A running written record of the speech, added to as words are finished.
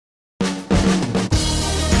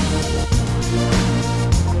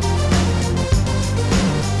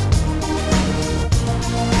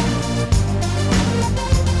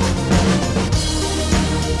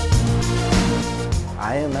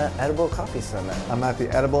Edible Coffee Summit. I'm at the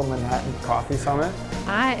Edible Manhattan Coffee Summit.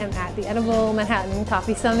 I am at the Edible Manhattan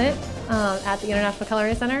Coffee Summit at the International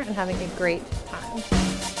Culinary Center and having a great time.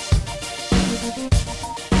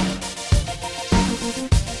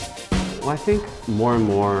 Well, I think more and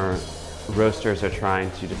more roasters are trying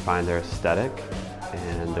to define their aesthetic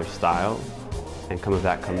and their style, and some of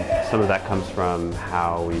that comes from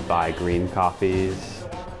how we buy green coffees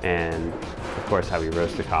and, of course, how we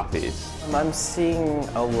roast the coffees. I'm seeing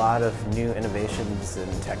a lot of new innovations in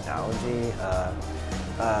technology,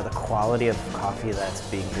 the quality of coffee that's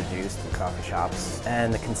being produced in coffee shops,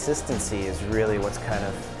 and the consistency is really what's kind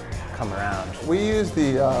of come around. We use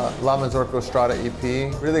the La Mazorca Strata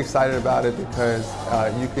EP. Really excited about it because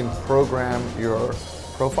you can program your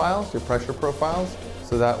profiles, your pressure profiles,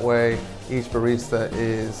 so that way each barista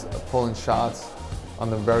is pulling shots on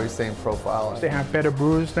the very same profile. They have better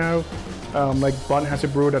brews now. Like Bun has a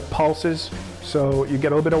brew that pulses, so you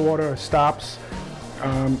get a little bit of water, it stops,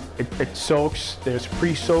 it soaks, there's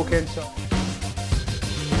pre-soaking.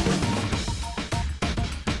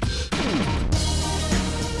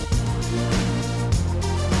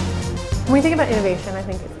 When we think about innovation, I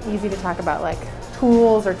think it's easy to talk about like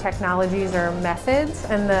tools or technologies or methods,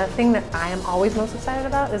 and the thing that I am always most excited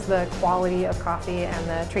about is the quality of coffee and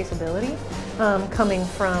the traceability coming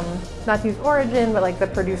from not just origin, but like the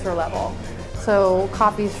producer level. So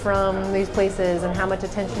coffees from these places and how much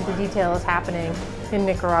attention to detail is happening in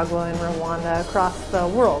Nicaragua and Rwanda across the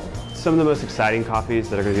world. Some of the most exciting coffees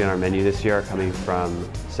that are going to be on our menu this year are coming from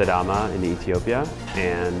Sidama in Ethiopia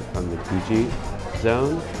and from the Guji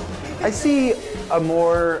zone. I see a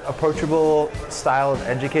more approachable style of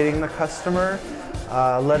educating the customer,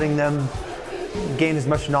 letting them gain as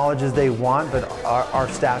much knowledge as they want, but our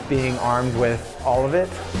staff being armed with all of it.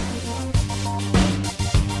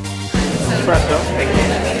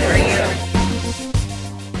 Espresso.